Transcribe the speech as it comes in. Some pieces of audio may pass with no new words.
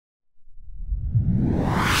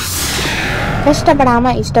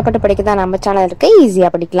கஷ்டப்படாம இஷ்டப்பட்டு படிக்க தான் நம்ம சேனல் இருக்கு, ஈஸியா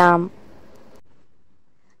படிக்கலாம்.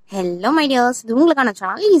 ஹலோ மை டியர்ஸ், இது உங்களுக்கான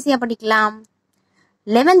சேனல் ஈஸியா படிக்கலாம்.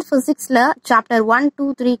 11th பிசிக்ஸ்ல சாப்டர் 1, 2,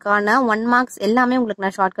 3க்கான 1 மார்க்ஸ் எல்லாமே உங்களுக்கு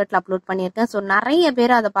நான் ஷார்ட்கட்ல அப்லோட் பண்ணியிருக்கேன். ஸோ நிறைய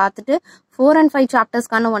பேர் அதை பார்த்துட்டு 4 and 5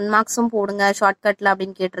 சாப்டர்ஸ்க்கான 1 மார்க்ஸும் போடுங்க ஷார்ட்கட்ல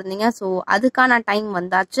அப்படின்னு கேட்டிருந்தீங்க. ஸோ அதுக்கான டைம்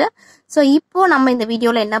வந்தாச்சு. ஸோ இப்போ நம்ம இந்த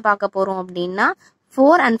வீடியோல என்ன பார்க்க போறோம் அப்படின்னா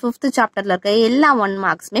 4 and 5th சாப்டர்ல இருக்க எல்லா 1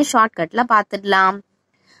 மார்க்ஸுமே ஷார்ட்கட்ல பார்த்துடலாம்.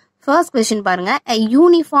 ஃபர்ஸ்ட் கொஸ்டின் பாருங்க,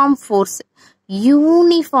 யூனிஃபார்ம் ஃபோர்ஸ்.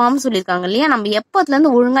 யூனிஃபார்ம் சொல்லியிருக்காங்க இல்லையா, நம்ம எப்பத்துல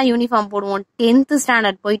இருந்து ஒழுங்கா யூனிஃபார்ம் போடுவோம்? 10th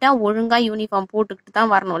ஸ்டாண்டர்ட் போயிட்டா ஒழுங்கா யூனிஃபார்ம் போட்டுக்கிட்டு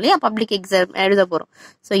தான் வரணும் இல்லையா, பப்ளிக் எக்ஸாம் எழுத போறோம்.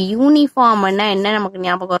 ஸோ யூனிஃபார்ம்னா என்ன நமக்கு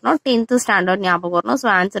ஞாபகம் வரணும்? 10th ஸ்டாண்டர்ட் ஞாபகம் வரணும். So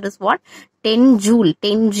answer is what? 10 joule,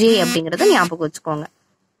 10J அப்படிங்கறத ஞாபகம் வச்சுக்கோங்க.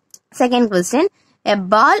 Second question, a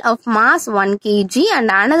ball of mass 1 kg and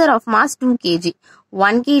another of mass 2 kg.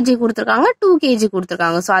 1 kg கொடுத்திருக்காங்க, 2 kg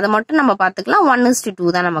கொடுத்திருக்காங்க. ஸோ அதை மட்டும் நம்ம பார்த்துக்கலாம்.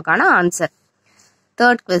 1:2 தான் நமக்கான answer.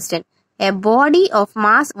 Third question, a body of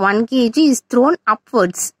mass 1 kg is thrown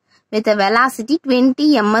upwards with a velocity 20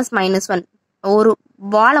 ms-1. ஒரு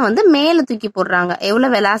பாலை வந்து மேல தூக்கி போடுறாங்க.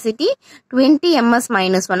 எவ்வளவு வெலாசிட்டி? 20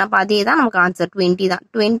 ms-1. அப்ப அதே தான் நமக்கு ஆன்சர், 20 தான்.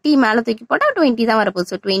 20 மேல தூக்கி போட்டா 20 தான்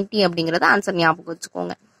வரப்போகுது. ஸோ 20 அப்படிங்கறது ஆன்சர் ஞாபகம்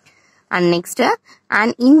வச்சுக்கோங்க. And next, an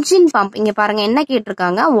engine pump. இங்க பாருங்க என்ன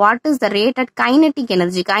கேட்டிருக்காங்க, what is the rate at kinetic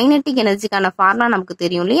energy? kinetic energyக்கான formula நமக்கு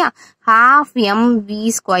தெரியும் இல்லையா, half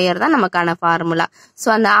mv² தான் நமக்கான ஃபார்முலா. ஸோ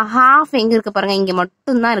அந்த half எங்க இருக்கு பாருங்க, இங்க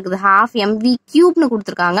மட்டும் தான் இருக்குது. half mv³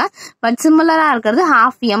 கொடுத்திருக்காங்க, பட் சிமிலரா இருக்கிறது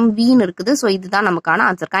half mvன்னு இருக்குது. ஸோ இதுதான் நமக்கான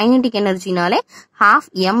ஆன்சர். kinetic energyனாலே half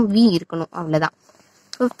mv இருக்கணும், அவ்வளவுதான்.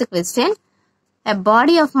 Fifth question, a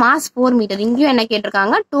body of mass 4 meter. இங்கேயும் என்ன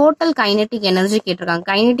கேட்டிருக்காங்க? டோட்டல் கைனெட்டிக் எனர்ஜி கேட்டிருக்காங்க.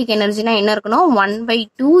 கைனெட்டிக் எனர்ஜினா என்ன இருக்கணும்?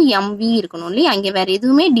 1/2 mv இருக்கணும் இல்லையா, அங்க வேற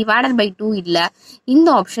எதுவுமே டிவைடட் பை 2 இல்ல, இந்த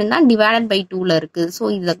ஆப்ஷன் தான் டிவைடட் பை 2ல இருக்கு.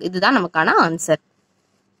 ஸோ இதுதான் நமக்கான answer.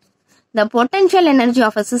 The potential energy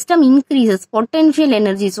of a system increases. potential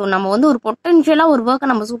energy. So நம்ம வந்து ஒரு பொட்டன்ஷியலா ஒரு ஒர்க்கை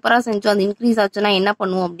நம்ம சூப்பரா செஞ்சோம், அது இன்க்ரீஸ் ஆச்சுன்னா என்ன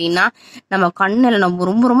பண்ணுவோம் அப்படின்னா, நம்ம கண்ணில் நம்ம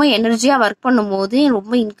ரொம்ப எனர்ஜியா ஒர்க் பண்ணும் போது,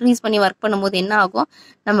 ரொம்ப இன்க்ரீஸ் பண்ணி ஒர்க் பண்ணும் போது என்ன ஆகும்,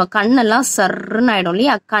 நம்ம கண்ணெல்லாம் சர்ன்னு ஆயிடும்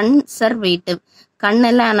இல்லையா, கன்சர்வேட்டிவ்.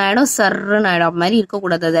 கண்ணெல்லாம் என்ன ஆயிடும்? சர்ன்னு ஆயிடும். அது மாதிரி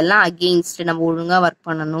இருக்கக்கூடாது, அதெல்லாம் அகெயின்ஸ்ட். நம்ம ஒழுங்கா ஒர்க்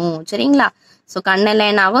பண்ணணும், சரிங்களா? ஸோ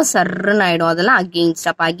கண்ணெல்லாம் என்ன ஆகும்? சர்ன்னு ஆயிடும், அதெல்லாம் அகெயின்ஸ்ட்.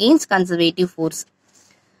 அப்ப அகெயின்ஸ்ட் கன்சர்வேட்டிவ் ஃபோர்ஸ்.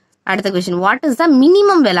 அடுத்த question, what is the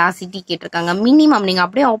minimum velocity கேட்டிருக்காங்க. மினிமம் நீங்க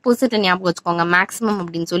அப்படியே ஆப்போசிட் ஞாபகம் வச்சுக்கோங்க, மேக்ஸிமம்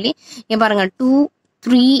அப்படின்னு சொல்லி. இங்க பாருங்க 2,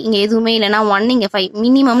 3 இங்க எதுவுமே இல்லைன்னா 1, இங்க 5.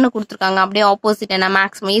 மினிமம்னு கொடுத்துருக்காங்க, அப்படியே ஆப்போசிட் என்ன?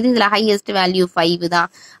 மேக்ஸிமம். இதுல ஹையஸ்ட் வேல்யூ 5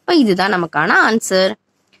 தான். அப்ப இதுதான் நமக்கான answer.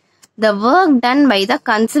 The work done by the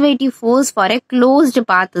conservative force for a closed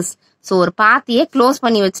path is. So ஒரு பாத்தியே க்ளோஸ்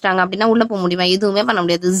பண்ணி வச்சுட்டாங்க அப்படின்னா உள்ள போக முடியுமா? எதுவுமே பண்ண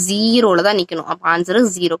முடியாது, 0ல தான் நிக்கணும். அப்ப ஆன்சர்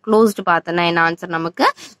 0. க்ளோஸ்டு பாத்னா என்ன ஆன்சர் நமக்கு?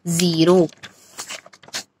 0.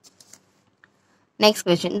 Next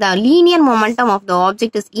question, the linear momentum of the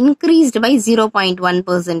object is increased by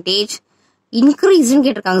 0.1%. increase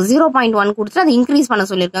கேட்டிருக்காங்க, 0.1 கொடுத்து அதை இன்க்ரீஸ் பண்ண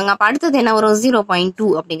சொல்லியிருக்காங்க. அப்ப அடுத்தது என்ன வரும்?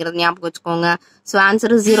 0.2 அப்படிங்கறது ஞாபகம் வச்சுக்கோங்க. So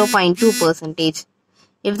answer 0.2%.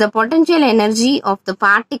 If the potential energy of the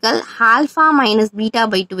particle alpha minus beta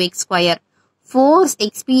by 2x², force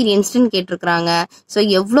எக்ஸ்பீரியன்ஸ்டுன்னு கேட்டிருக்காங்க. ஸோ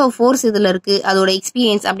எவ்வளோ ஃபோர்ஸ் இதுல இருக்கு, அதோட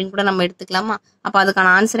எக்ஸ்பீரியன்ஸ் அப்படின்னு கூட நம்ம எடுத்துக்கலாமா? அப்ப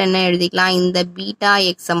அதுக்கான ஆன்சர் என்ன எழுதிக்கலாம்? இந்த பீட்டா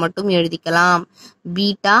எக்ஸை மட்டும் எழுதிக்கலாம்.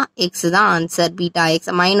 பீட்டா எக்ஸ் தான் ஆன்சர். Beta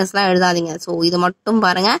X மைனஸ்லாம் எழுதாதீங்க. ஸோ இது மட்டும்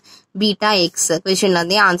பாருங்க, பீட்டா எக்ஸ் கொஸ்டின்ல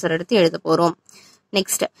இருந்தே ஆன்சர் எடுத்து எழுத போறோம்.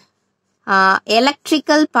 நெக்ஸ்ட்,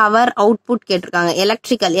 எலக்ட்ரிக்கல் பவர் அவுட்புட் கேட்டிருக்காங்க.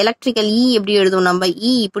 எலக்ட்ரிக்கல் இ எப்படி எழுதுவோம்? நம்ம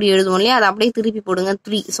இ இப்படி எழுதுவோம் இல்லையா, அதை அப்படியே திருப்பி போடுங்க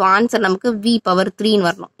 3. ஸோ ஆன்சர் நமக்கு V⁻3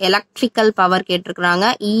 வரணும். எலக்ட்ரிக்கல் பவர்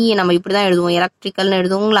கேட்டிருக்காங்க, இ நம்ம இப்படிதான் எழுதுவோம், எலக்ட்ரிக்கல்னு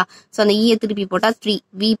எழுதுவோங்களா? ஸோ அந்த இயை திருப்பி போட்டா 3,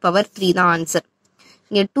 V⁻3 தான் ஆன்சர்.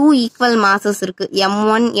 இங்க 2 ஈக்குவல் மாசஸ் இருக்கு,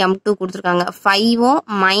 M1 M2 கொடுத்துருக்காங்க, 5ம்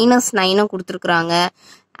 -9ம் கொடுத்துருக்காங்க.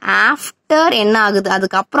 ஆஃப்டர் என்ன ஆகுது,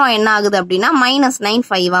 அதுக்கப்புறம் என்ன ஆகுது அப்படின்னா -9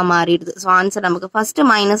 5ஆ மாறிடுது. ஸோ ஆன்சர் நமக்கு ஃபர்ஸ்ட்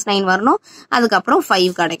 -9 வரணும், அதுக்கப்புறம்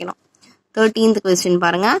 5 கிடைக்கணும். 13th கொஸ்டின்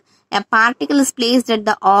பாருங்க, a particle is placed at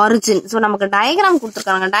the origin. So நமக்கு டயக்ராம்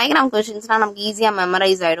கொடுத்துருக்காங்க. டயக்ராம் கொஸ்டின்ஸ்லாம் நமக்கு ஈஸியா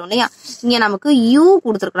மெமரைஸ் ஆயிடும் இல்லையா. இங்க நமக்கு U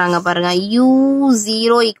கொடுத்துருக்காங்க பாருங்க,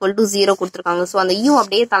 U0 = 0 கொடுத்துருக்காங்க. ஸோ அந்த U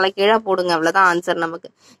அப்படியே தலைகீழா போடுங்க, அவ்வளவுதான் ஆன்சர் நமக்கு.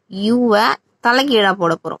 U-வை தலைகீழா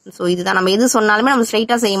போட போறோம். ஸோ இதுதான், நம்ம எது சொன்னாலுமே நம்ம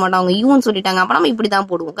ஸ்ட்ரைட்டா செய்ய மாட்டோம், அவங்க யூன்னு சொல்லிட்டாங்க, அப்ப நம்ம இப்படிதான்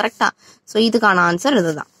போடுவோம், கரெக்டா? ஸோ இதுக்கான ஆன்சர்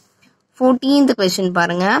இதுதான். 14th கொஸ்டின்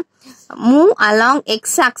பாருங்க, மூவ் அலாங்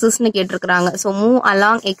எக்ஸ் ஆக்சிஸ்னு கேட்டிருக்காங்க. So move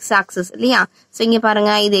along X axis இல்லையா. ஸோ இங்க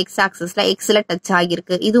பாருங்க, இது எக்ஸ் ஆக்சிஸ்ல எக்ஸ்ல டச்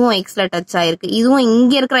ஆகிருக்கு, இதுவும் எக்ஸ்ல டச் ஆயிருக்கு, இதுவும்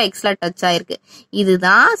இங்க இருக்கிற எக்ஸ்ல டச் ஆயிருக்கு.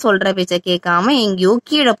 இதுதான் சொல்ற பேச்ச கேட்காம எங்கேயோ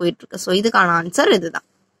கீழே போயிட்டு இருக்கு. ஸோ இதுக்கான ஆன்சர் இதுதான்.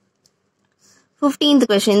 15th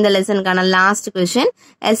question, இந்த லெசனுக்கான last question.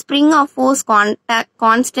 A spring of force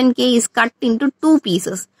constant K is cut into 2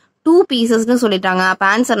 pieces. 2 பீசஸ்னு சொல்லிட்டாங்க. அப்ப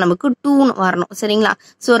ஆன்சர் நமக்கு 2ன்னு வரணும். சரிங்களா?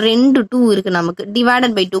 ஸோ 2 2 இருக்கு நமக்கு.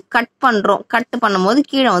 டிவைடட் பை 2 கட் பண்றோம். கட் பண்ணும்போது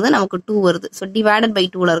கீழே வந்து நமக்கு 2 வருது. ஸோ டிவைடட் பை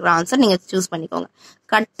 2ல இருக்கிற ஆன்சர் நீங்க சூஸ் பண்ணிக்கோங்க.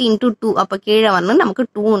 கட் இன்டூ 2 அப்ப கீழே வரணும், நமக்கு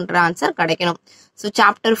 2ன்ற ஆன்சர் கிடைக்கணும். ஸோ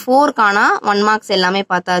சாப்டர் 4க்கான 1 மார்க்ஸ் எல்லாமே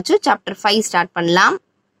பார்த்தாச்சு. சாப்டர் 5 ஸ்டார்ட் பண்ணலாம்.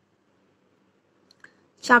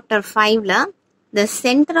 Chapter 5ல the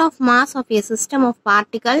center of mass of a system of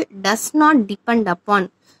particle does not depend upon.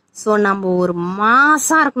 So நம்ம ஒரு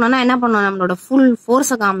மாஸா இருக்கணும்னா என்ன பண்ணணும், நம்மளோட ஃபுல்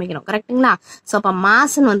ஃபோர்ஸை காமிக்கணும். கரெக்டுங்களா? ஸோ அப்போ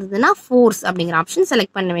மாஸ்ன்னு வந்ததுன்னா ஃபோர்ஸ் அப்படிங்கிற ஆப்ஷன்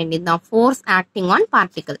செலக்ட் பண்ண வேண்டியதுதான். Force acting on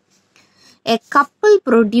particle. A couple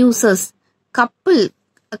produces.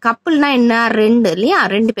 கப்புள்னா என்ன, 2 இல்லையா,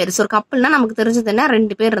 2 பேர். ஸோ ஒரு கப்புள்னா நமக்கு தெரிஞ்சது என்ன,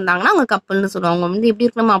 2 பேர் இருந்தாங்கன்னா அவங்க கப்புள்னு சொல்லுவாங்க. வந்து எப்படி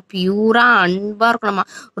இருக்கணுமா, பியூரா அன்பா இருக்கணுமா.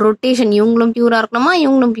 ரொட்டேஷன் இவங்களும் பியூரா இருக்கணுமா,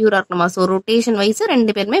 இவங்களும் பியூரா இருக்கணுமா. ஸோ ரொட்டேஷன் வைஸ்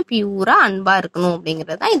 2 பேருமே பியூரா அன்பா இருக்கணும்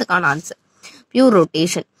அப்படிங்கிறது தான் இதுக்கான ஆன்சர். Pure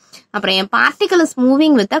rotation. அப்புறம் என் particle is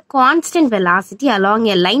moving with a constant velocity along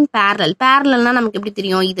a line parallel. பேரலல்னா நமக்கு எப்படி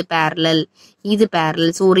தெரியும், இது பேரலல் இது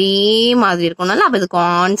பேரலல். ஸோ ஒரே மாதிரி இருக்கணும்னால அப்போ இது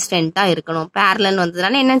கான்ஸ்டன்டா இருக்கணும். பேரலல்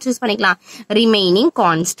வந்ததுனால என்ன சூஸ் பண்ணிக்கலாம், ரிமைனிங்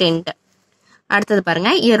கான்ஸ்டன்ட். அடுத்தது பாருங்க,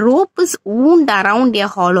 எ rope is wound around a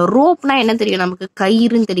hollow. ரோப்னா என்ன தெரியும் நமக்கு,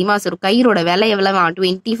 கயிறுன்னு தெரியுமா. சரி, கயிறோட விலை எவ்வளவு,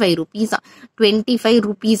 25 rupees. 25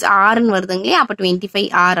 rupees ஆர்ன்னு வருதுங்களே, அப்ப 25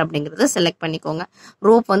 R அப்படிங்கறத செலக்ட் பண்ணிக்கோங்க.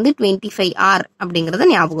 ரோப் வந்து 25 R அப்படிங்கறத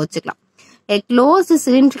ஞாபகம் வச்சுக்கலாம். A closed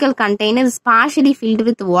cylindrical container is partially filled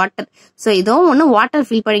with water. So ஏதோ ஒன்று வாட்டர்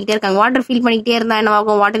ஃபில் பண்ணிக்கிட்டே இருக்காங்க. வாட்டர் ஃபில் பண்ணிக்கிட்டே இருந்தா என்ன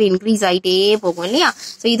ஆகும், வாட்டர் இன்க்ரீஸ் ஆகிட்டே போகும் இல்லையா.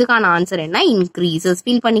 ஸோ இதுக்கான ஆன்சர் என்ன, இன்க்ரீசஸ்.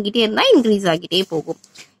 ஃபில் பண்ணிக்கிட்டே இருந்தா இன்க்ரீஸ் ஆகிட்டே போகும்,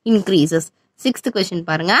 இன்க்ரீசஸ். 6th கொஸ்டின்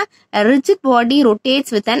பாருங்க, a rigid body rotates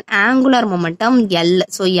with an angular momentum L.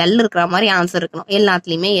 So L இருக்கிற மாதிரி ஆன்சர் இருக்கணும்.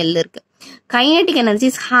 எல்லாத்துலயுமே L இருக்கு. கைனடிக்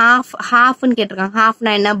எனர்ஜிஸ் ஹாஃப்னு கேட்டிருக்காங்க.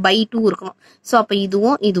 ஹாஃப்னா என்ன, பை 2 இருக்கணும். ஸோ அப்போ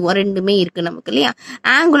இதுவும் ரெண்டுமே இருக்கு நமக்கு இல்லையா.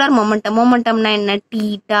 ஆங்குலர் மொமெண்டம்னா என்ன,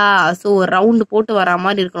 டீட்டா. ஸோ ரவுண்டு போட்டு வரா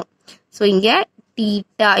மாதிரி இருக்கணும். ஸோ இங்க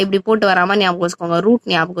டீட்டா இப்படி போட்டு வரா மாதிரி ஞாபகம் வச்சுக்கோங்க. ரூட்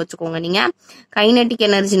ஞாபகம் வச்சுக்கோங்க நீங்க. கைனடிக்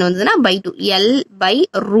எனர்ஜின்னு வந்ததுன்னா by 2, L by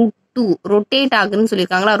root 2. Rotate ஆகுதுன்னு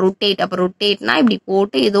சொல்லியிருக்காங்களா, ரொட்டேட். அப்ப ரொட்டேட்னா இப்படி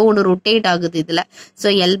போட்டு ஏதோ ஒன்று ரொட்டேட் ஆகுது இதுல. ஸோ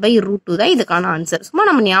L by root 2 தான் இதுக்கான ஆன்சர். சும்மா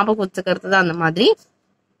நம்ம ஞாபகம் வச்சுக்கிறது தான் அந்த மாதிரி.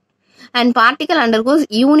 And particle undergoes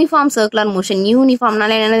uniform circular motion.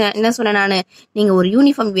 யூனிஃபார்ம்னால என்ன சொன்னேன் நான், நீங்க ஒரு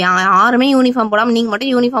யூனிஃபார்ம், யாருமே யூனிஃபார்ம் போடாம நீங்க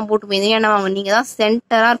மட்டும் யூனிஃபார்ம் போட்டு போயிருந்தீங்க, என்ன நீங்க தான்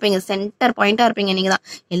சென்டரா இருப்பீங்க, சென்டர் பாயிண்டா இருப்பீங்க. நீங்க தான்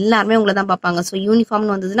எல்லாருமே உங்களை தான் பார்ப்பாங்க. ஸோ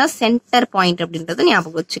யூனிஃபார்ம்னு வந்ததுன்னா சென்டர் பாயிண்ட் அப்படின்றது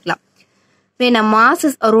ஞாபகம் வச்சுக்கலாம். When a mass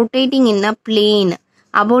is rotating in a plane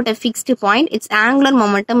about a fixed point, its angular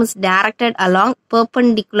momentum is directed along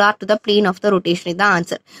perpendicular to the plane of the rotation. இதான்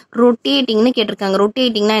ஆன்சர். ரொட்டேட்டிங்னு கேட்டிருக்காங்க.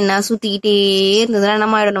 ரொட்டேட்டிங்னா என்ன, சுத்திக்கிட்டே இருந்ததுன்னா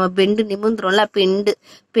நம்ம பெண்டு நிமிந்துரும்ல,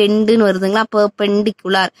 பெண்டுன்னு வருதுங்களா,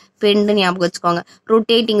 பெர்பெண்டிகுலர் பெண்டு ஞாபகம் வச்சுக்கோங்க.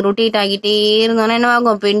 ரொட்டேட் ஆகிட்டே இருந்தோம்னா என்ன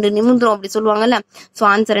ஆகும், பெண்டு நிமிந்துரும் அப்படி சொல்லுவாங்கல்ல. ஸோ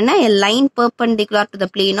ஆன்சர் என்ன, a line perpendicular to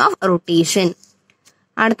the plane of rotation.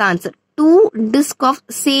 அடுத்த answer, 2 disk of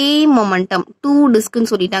same momentum. 2 diskன்னு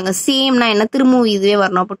சொல்லிட்டாங்க. சேம்னா என்ன, திரும்பவும் இதுவே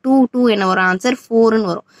வரணும். அப்போ 2 என்ன வரும், ஆன்சர் 4ன்னு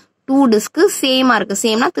வரும். 2 disk சேமா இருக்கு.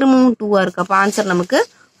 சேம்னா திரும்பவும் 2 இருக்கு. அப்போ ஆன்சர் நமக்கு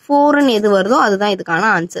 4ன்னு எது வருதோ அதுதான் இதுக்கான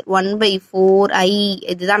ஆன்சர். 1/4I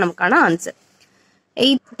இதுதான் நமக்கான ஆன்சர்.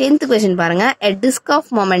 10th கொஸ்டின் பாருங்க, a disk of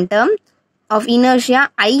momentum of inertia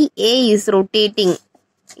IA is rotating.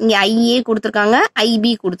 இங்க IA கொடுத்துருக்காங்க, IB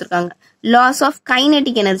கொடுத்துருக்காங்க. லாஸ் ஆஃப்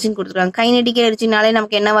கைனடிக் எனர்ஜின்னு கொடுத்துருக்காங்க. கைனடிக் எனர்ஜினாலே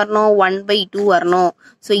நமக்கு என்ன வரணும், 1/2 வரணும்.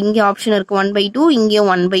 ஸோ இங்க ஆப்ஷன் இருக்கு 1/2, இங்கேயும்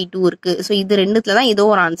 1/2 இருக்கு. ஸோ இது ரெண்டுத்துல தான் ஏதோ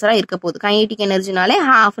ஒரு ஆன்சரா இருக்க போகுது. கைனடிக் எனர்ஜினாலே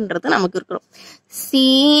ஹாஃப்ன்றது நமக்கு இருக்கணும்.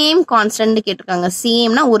 சேம் கான்ஸ்டன்ட் கேட்டிருக்காங்க.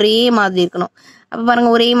 சேம்னா ஒரே மாதிரி இருக்கணும். அப்ப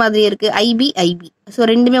பாருங்க ஒரே மாதிரி இருக்கு, IB. ஸோ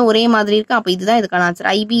ரெண்டுமே ஒரே மாதிரி இருக்கு. அப்ப இதுதான் இதுக்கான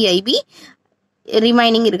ஆன்சர். IB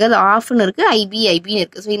ரிமைனிங் இருக்கு, அது ஆஃப்னு இருக்கு, IBன்னு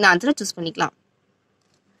இருக்கு. ஸோ இந்த ஆன்சரை சூஸ் பண்ணிக்கலாம்.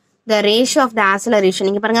 The ratio of the acceleration.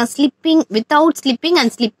 நீங்க பாருங்க, slipping without slipping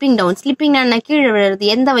and slipping down. Slipping கீழே விழுறது.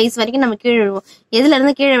 எந்த வயசு வரைக்கும் நம்ம கீழே விழுவோம், எதுல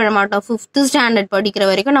இருந்து கீழே விழ மாட்டோம், 5th ஸ்டாண்டர்ட் படிக்கிற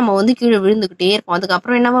வரைக்கும் நம்ம வந்து கீழே விழுந்துகிட்டே இருப்போம்.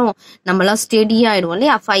 அதுக்கப்புறம் என்ன பண்ணுவோம், நம்மளாம் ஸ்டெடி ஆயிடுவோம்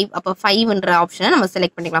இல்லையா. 5. அப்ப 5ன்ற ஆப்ஷனை நம்ம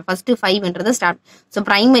செலக்ட் பண்ணிக்கலாம். First 5ன்றத start. ஸோ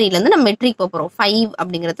பிரைமரியில இருந்து நம்ம மெட்ரிக் போறோம். 5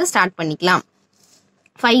 அப்படிங்கறத ஸ்டார்ட் பண்ணிக்கலாம்.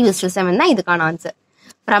 5:7 தான் இதுக்கான answer.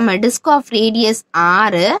 From a disk of radius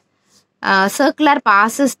R, circular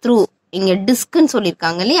passes through. இங்க டிஸ்க்னு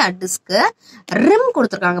சொல்லியிருக்காங்க இல்லையா, டிஸ்க். ரிம்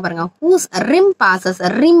கொடுத்துருக்காங்க பாருங்க, ஹூஸ் ரிம் பாசஸ்.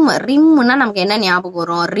 ரிம்னா நமக்கு என்ன ஞாபகம்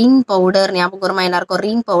வரும், ரின் பவுடர் ஞாபகம் வருமா எல்லாருக்கும்.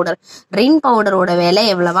 ரின் பவுடரோட விலை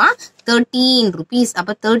எவ்வளவா, 13 rupees.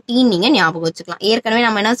 அப்ப 13 நீங்க ஞாபகம் வச்சுக்கலாம். ஏற்கனவே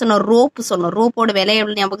நம்ம என்ன சொன்னோம், ரோப்போட விலை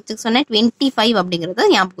எவ்வளவு ஞாபகம் வச்சுக்க சொன்னேன், 25 அப்படிங்கறத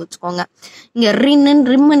ஞாபகம் வச்சுக்கோங்க. இங்க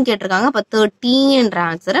ரிம்னு கேட்டிருக்காங்க. அப்ப 13ன்ற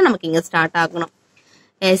ஆன்சரை நமக்கு இங்க ஸ்டார்ட் ஆகணும்.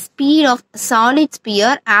 A speed of solid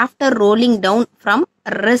sphere after rolling down from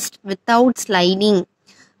rest without sliding.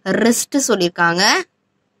 Rest சொல்லியிருக்காங்க.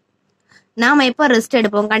 நாம எப்போ ரெஸ்ட்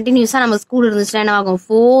எடுப்போம்? கண்டினியூஸா நம்ம ஸ்கூல் இருந்துச்சுன்னா என்ன ஆகும்?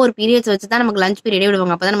 4 periods வச்சு தான் நமக்கு லஞ்ச் பீரியடே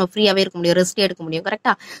விடுவாங்க. அப்பதான் நம்ம ஃப்ரீயாவே இருக்க முடியும், ரெஸ்ட் எடுக்க முடியும்.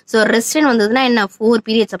 கரெக்டா? ஸோ ரெஸ்ட்னு வந்ததுன்னா என்ன? 4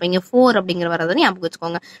 periods. அப்ப இங்க 4 அப்படிங்கிற வரதை ஞாபகம்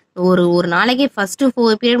வச்சுக்கோங்க. ஒரு நாளைக்கு ஃபர்ஸ்ட்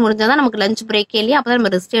 4 பீரியட் முடிஞ்சாதான் நமக்கு லஞ்ச் பிரேக்கே இல்லையா? அப்பதான்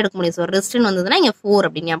நம்ம ரெஸ்ட் எடுக்க முடியும். ஸோ ரெஸ்ட்னு வந்ததுன்னா இங்க 4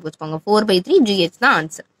 அப்படின்னு ஞாபகம் வச்சுக்கோங்க. 4/3 GH தான்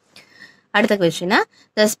ஆன்சர். அடுத்த question,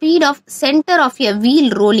 the speed of centre of a wheel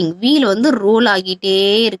rolling. Wheel வந்து ரோல் ஆகிட்டே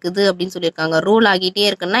இருக்குது அப்படின்னு சொல்லியிருக்காங்க. ரோல் ஆகிட்டே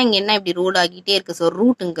இருக்குன்னா இங்க என்ன இப்படி ரோல் ஆகிட்டே இருக்கு? ஸோ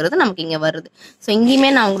ரூட்டுங்கிறது நமக்கு இங்க வருது. ஸோ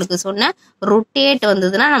இங்கேயுமே நான் உங்களுக்கு சொன்னேன், ரொட்டேட்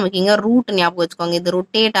வந்ததுன்னா நமக்கு இங்க ரூட் ஞாபகம் வச்சுக்கோங்க. இது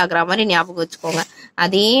ரொட்டேட் ஆகுற மாதிரி ஞாபகம் வச்சுக்கோங்க.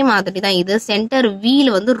 அதே மாதிரி தான் இது சென்டர்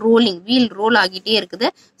வீல் வந்து ரோலிங், வீல் ரோல் ஆகிட்டே இருக்குது.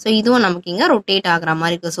 ஸோ இதுவும் நமக்கு இங்க ரொட்டேட் ஆகுற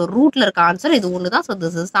மாதிரி இருக்கு. ஸோ ரூட்ல இருக்க ஆன்சர் இது ஒன்று தான். So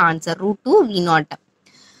this is the answer, root 2 V0.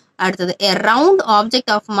 அடுத்தது, a round object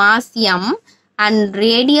of mass m and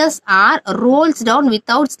radius r rolls down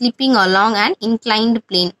without slipping along an inclined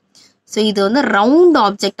plane. So இது வந்து ரவுண்ட்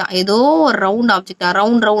ஆப்ஜெக்டா, ஏதோ ஒரு ரவுண்ட் ஆப்ஜெக்டா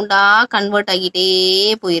ரவுண்டா கன்வெர்ட் ஆகிட்டே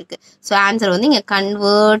போயிருக்கு. ஸோ ஆன்சர் வந்து இங்க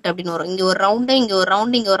கன்வெர்ட் அப்படின்னு வரும். இங்க ஒரு ரவுண்டு, இங்க ஒரு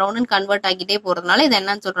ரவுண்டு, இங்க ஒரு ரவுண்டுன்னு கன்வெர்ட் ஆகிட்டே போறதுனால இது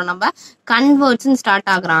என்னன்னு சொல்றோம் நம்ம? கன்வெர்ட்ஸ்ன்னு ஸ்டார்ட்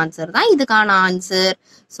ஆகுற ஆன்சர் தான் இதுக்கான ஆன்சர்.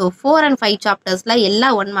 ஸோ 4 and 5 சாப்டர்ஸ்ல எல்லா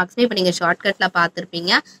 1 மார்க்ஸ்மே இப்போ நீங்க ஷார்ட்கட்ல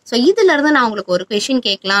பார்த்துருப்பீங்க. ஸோ இதுல இருந்து நான் உங்களுக்கு ஒரு கொஸ்டின்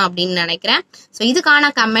கேட்கலாம் அப்படின்னு நினைக்கிறேன். ஸோ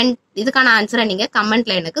இதுக்கான ஆன்சரை நீங்க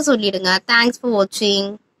கமெண்ட்ல எனக்கு சொல்லிடுங்க. தேங்க்ஸ் ஃபார் வாட்சிங்.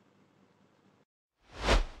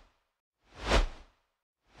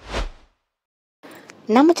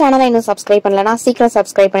 நம்ம சேனலை இன்னும் சப்ஸ்கிரைப் பண்ணலனா சீக்கிரம்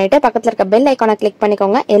சப்ஸ்கிரைப் பண்ணிட்டு பக்கத்துல இருக்க பெல் ஐகானை கிளிக்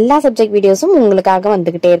பண்ணிக்கோங்க. எல்லா சப்ஜெக்ட் வீடியோஸும் உங்களுக்காக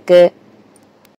வந்துகிட்டே இருக்கு.